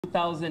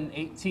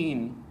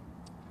2018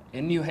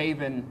 in New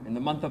Haven in the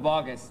month of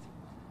August,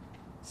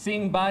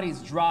 seeing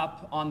bodies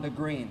drop on the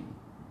green,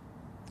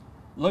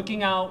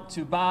 looking out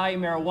to buy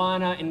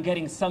marijuana and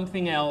getting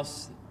something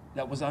else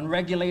that was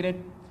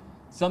unregulated,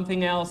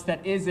 something else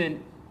that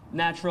isn't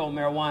natural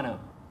marijuana.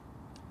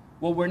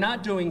 What we're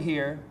not doing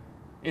here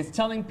is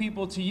telling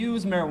people to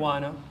use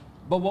marijuana,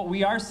 but what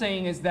we are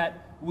saying is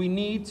that we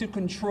need to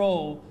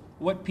control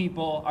what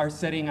people are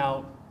setting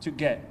out to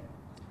get.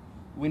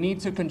 We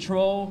need to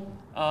control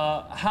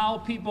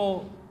how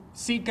people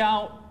seek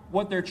out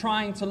what they're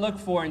trying to look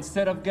for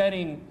instead of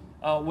getting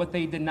what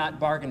they did not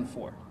bargain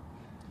for.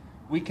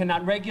 We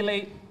cannot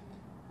regulate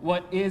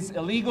what is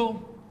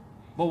illegal,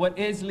 but what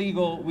is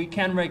legal, we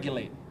can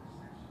regulate.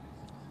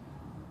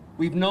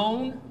 We've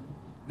known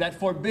that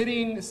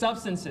forbidding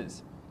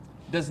substances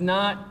does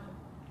not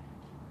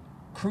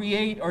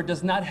create or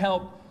does not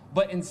help,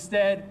 but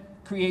instead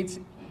creates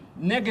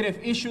negative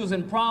issues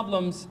and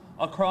problems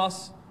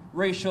across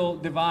racial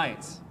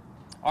divides.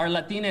 Our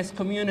Latinx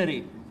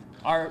community,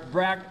 our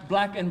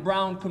black and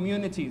brown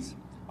communities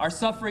are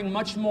suffering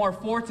much more,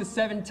 4 to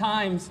 7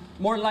 times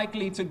more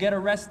likely to get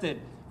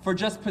arrested for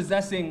just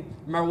possessing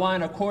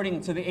marijuana, according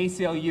to the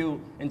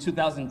ACLU in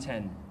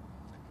 2010.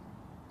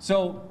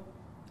 So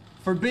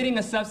forbidding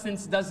a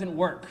substance doesn't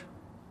work.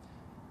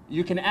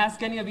 You can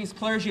ask any of these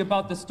clergy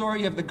about the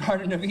story of the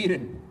Garden of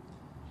Eden.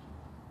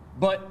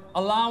 But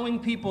allowing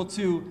people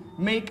to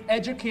make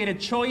educated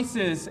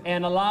choices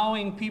and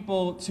allowing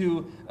people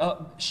to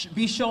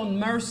be shown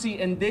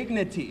mercy and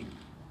dignity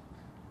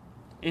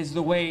is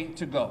the way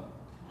to go.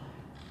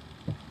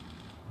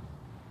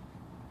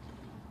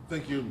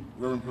 Thank you,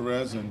 Reverend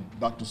Perez and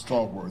Dr.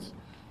 Stallworth.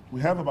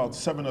 We have about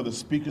 7 other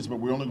speakers, but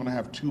we're only going to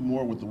have 2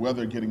 more with the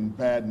weather getting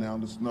bad now.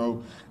 The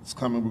snow is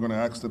coming. We're going to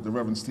ask that the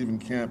Reverend Stephen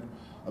Camp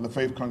of the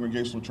Faith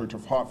Congregational Church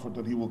of Hartford,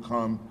 that he will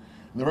come.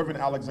 And the Reverend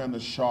Alexander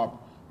Sharp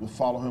will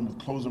follow him with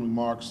closing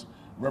remarks.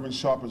 Reverend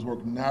Sharp has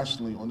worked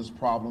nationally on this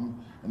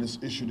problem and this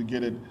issue to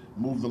get it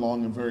moved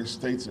along in various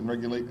states and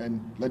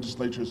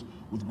legislatures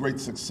with great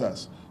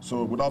success.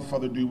 So without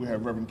further ado, we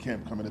have Reverend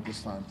Camp coming at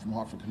this time from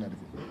Hartford, Connecticut.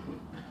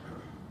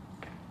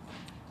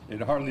 It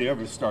hardly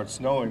ever starts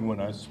snowing when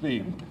I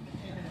speak.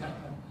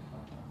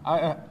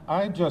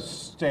 I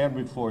just stand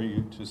before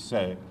you to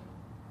say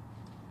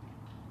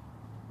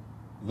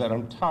that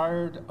I'm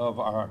tired of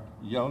our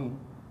young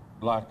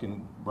black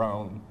and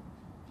brown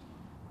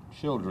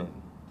children,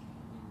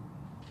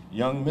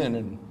 young men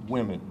and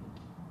women,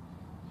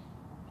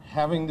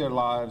 having their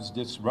lives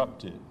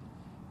disrupted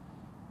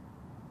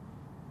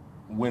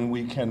when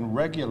we can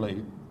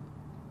regulate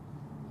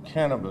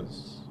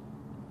cannabis,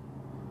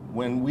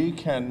 when we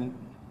can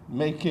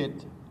make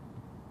it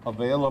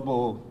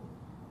available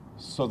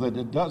so that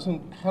it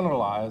doesn't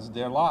penalize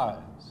their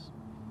lives.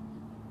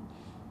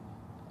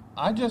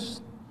 I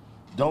just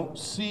don't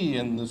see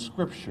in the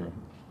scripture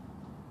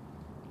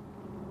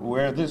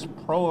where this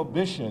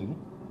prohibition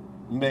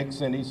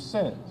makes any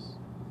sense.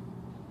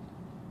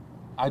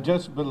 I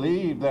just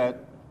believe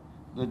that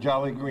the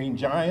Jolly Green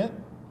Giant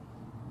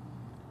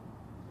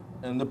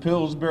and the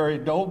Pillsbury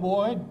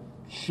Doughboy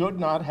should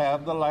not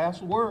have the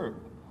last word,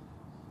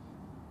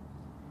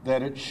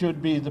 that it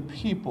should be the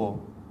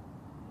people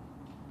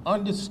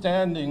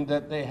understanding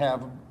that they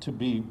have to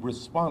be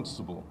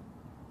responsible.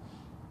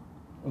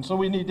 And so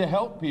we need to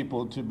help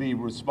people to be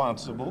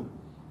responsible.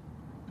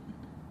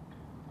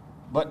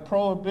 But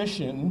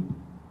prohibition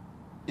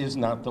is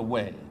not the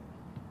way.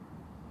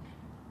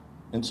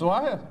 And so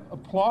I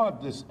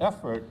applaud this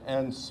effort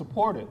and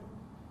support it.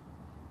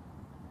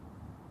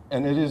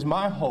 And it is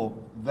my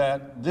hope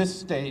that this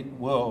state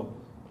will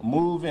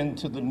move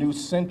into the new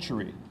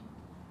century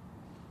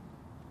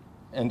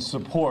and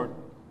support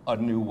a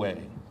new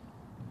way.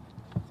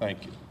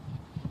 Thank you.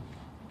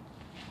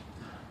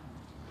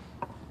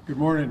 Good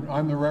morning.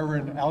 I'm the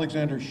Reverend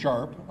Alexander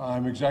Sharp.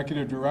 I'm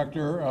Executive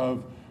Director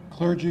of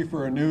Clergy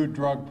for a New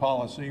Drug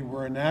Policy.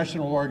 We're a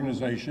national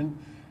organization,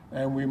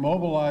 and we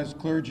mobilize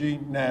clergy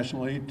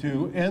nationally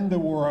to end the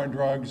war on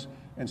drugs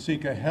and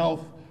seek a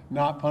health,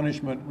 not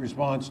punishment,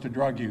 response to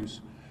drug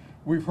use.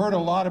 We've heard a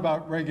lot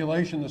about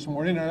regulation this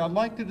morning, and I'd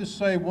like to just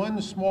say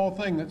one small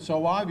thing that's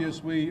so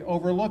obvious we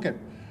overlook it.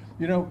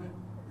 You know,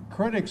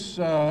 critics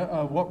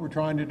of what we're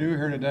trying to do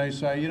here today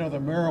say, you know, the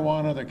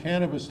marijuana, the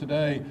cannabis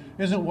today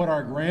isn't what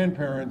our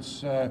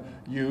grandparents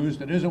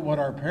used. It isn't what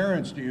our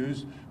parents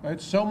used.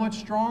 It's so much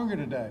stronger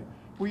today.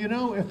 Well, you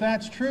know, if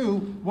that's true,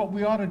 what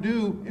we ought to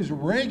do is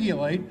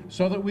regulate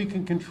so that we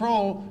can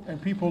control and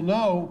people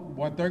know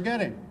what they're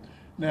getting.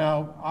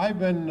 Now, I've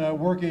been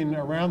working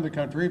around the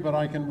country, but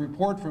I can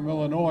report from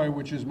Illinois,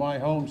 which is my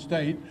home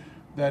state,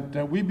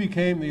 that we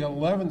became the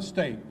 11th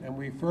state, and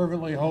we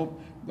fervently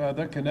hope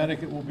that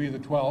Connecticut will be the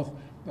 12th,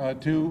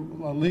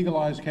 to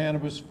legalize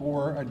cannabis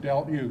for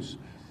adult use.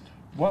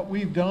 What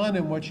we've done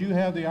and what you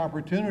have the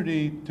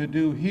opportunity to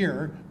do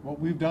here, what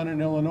we've done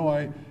in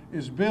Illinois,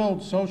 is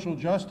build social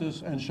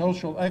justice and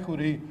social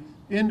equity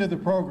into the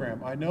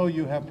program. I know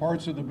you have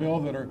parts of the bill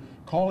that are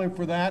calling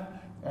for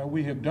that.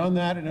 We have done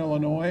that in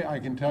Illinois. I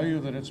can tell you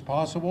that it's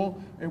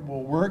possible. It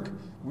will work.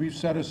 We've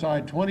set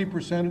aside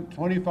 20%,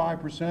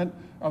 25%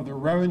 of the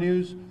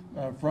revenues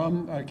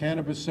from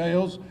cannabis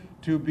sales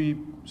to be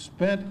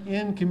spent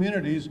in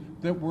communities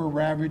that were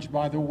ravaged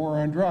by the war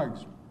on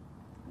drugs.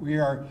 We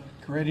are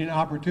creating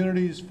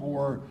opportunities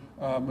for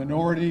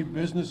minority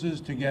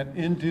businesses to get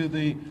into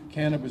the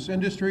cannabis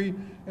industry.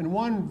 And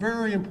one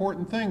very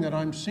important thing that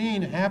I'm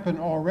seeing happen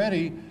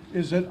already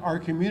is that our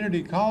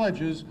community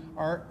colleges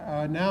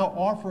are now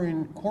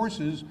offering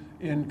courses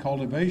in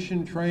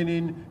cultivation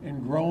training, in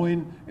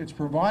growing. It's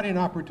providing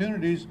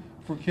opportunities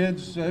for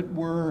kids that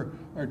were,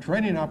 or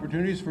training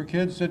opportunities for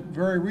kids that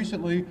very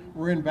recently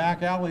were in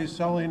back alleys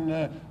selling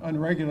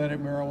unregulated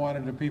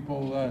marijuana to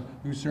people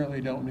who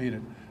certainly don't need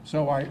it.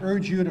 So I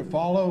urge you to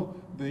follow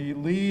the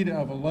lead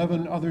of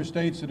 11 other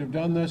states that have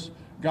done this.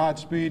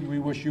 Godspeed. We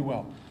wish you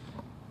well.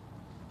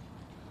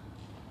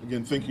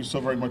 Again, thank you so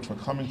very much for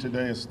coming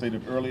today. As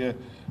stated earlier,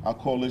 our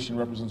coalition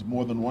represents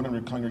more than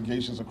 100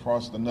 congregations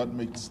across the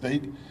Nutmeg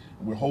State. And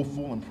we're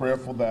hopeful and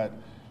prayerful that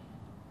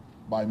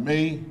by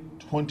May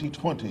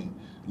 2020,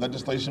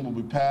 legislation will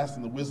be passed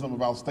in the wisdom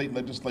of our state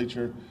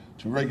legislature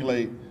to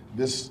regulate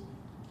this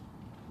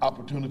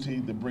opportunity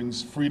that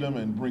brings freedom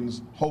and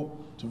brings hope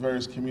to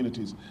various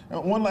communities.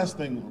 And one last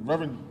thing,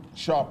 Reverend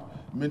Sharp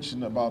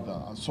mentioned about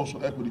the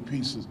social equity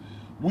pieces.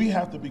 We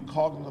have to be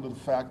cognizant of the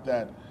fact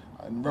that,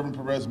 and Reverend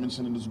Perez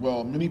mentioned it as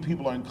well, many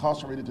people are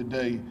incarcerated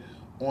today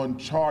on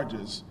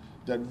charges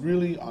that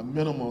really are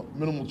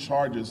minimal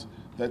charges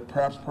that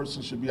perhaps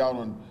persons should be out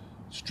on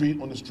the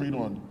street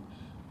on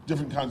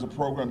different kinds of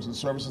programs and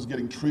services,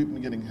 getting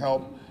treatment, getting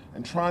help,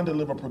 and trying to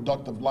live a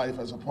productive life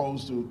as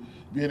opposed to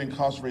being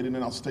incarcerated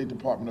in our State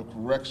Department of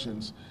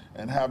Corrections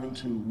and having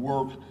to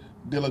work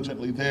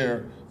diligently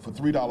there for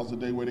 $3 a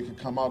day where they could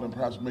come out and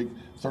perhaps make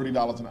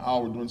 $30 an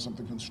hour doing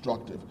something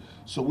constructive.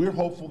 So we're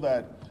hopeful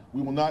that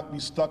we will not be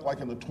stuck like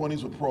in the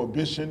 20s with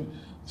prohibition.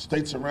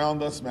 States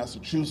around us,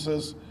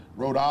 Massachusetts,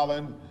 Rhode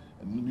Island,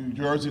 and New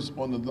Jersey's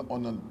on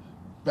the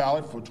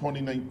ballot for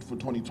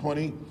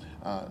 2020.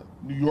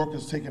 New York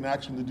has taken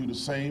action to do the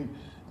same.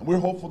 And we're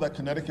hopeful that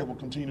Connecticut will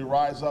continue to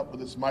rise up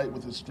with its might,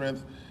 with its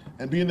strength,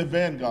 and be in the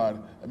vanguard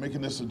and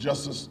making this a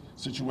justice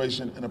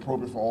situation and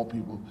appropriate for all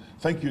people.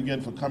 Thank you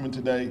again for coming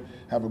today.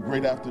 Have a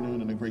great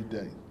afternoon and a great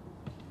day.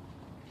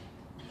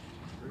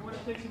 You want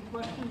to take some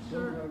questions,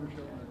 sir?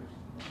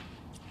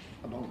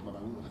 I don't, but I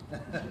will.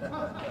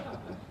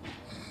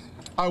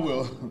 I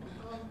will. Can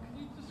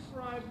you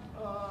describe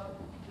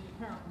the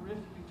apparent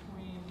rift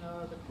between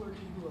the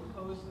clergy who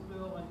opposed the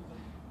bill and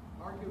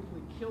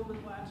arguably killed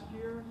it last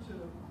year to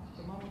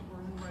the moment we're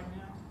in right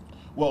now?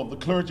 Well, the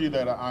clergy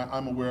that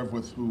I'm aware of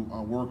with who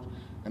worked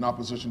in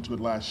opposition to it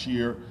last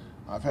year,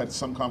 I've had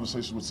some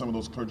conversations with some of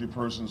those clergy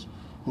persons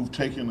who've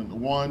taken,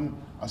 one,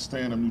 a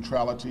stand of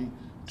neutrality,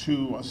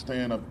 two, a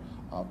stand of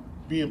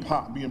being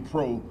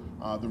pro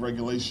the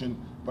regulation,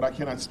 but I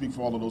cannot speak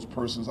for all of those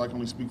persons. I can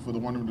only speak for the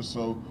 100 or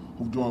so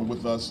who've joined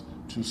with us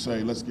to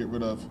say, let's get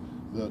rid of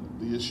the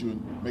issue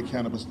and make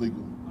cannabis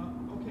legal.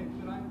 Okay,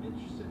 but I'm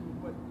interested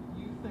in what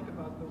you think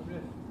about the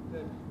rift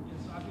that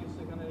is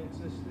obviously going to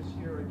exist this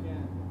year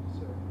again,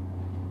 sir.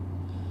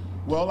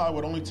 Well, I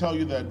would only tell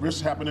you that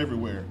risks happen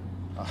everywhere.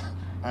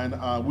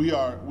 And we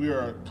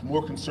are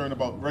more concerned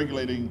about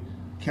regulating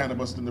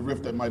cannabis than the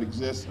rift that might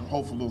exist, and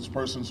hopefully those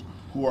persons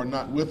who are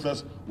not with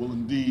us will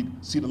indeed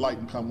see the light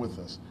and come with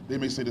us. They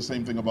may say the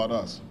same thing about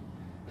us.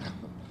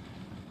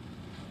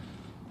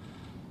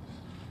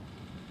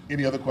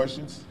 Any other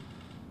questions?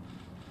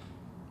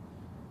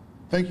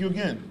 Thank you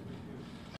again.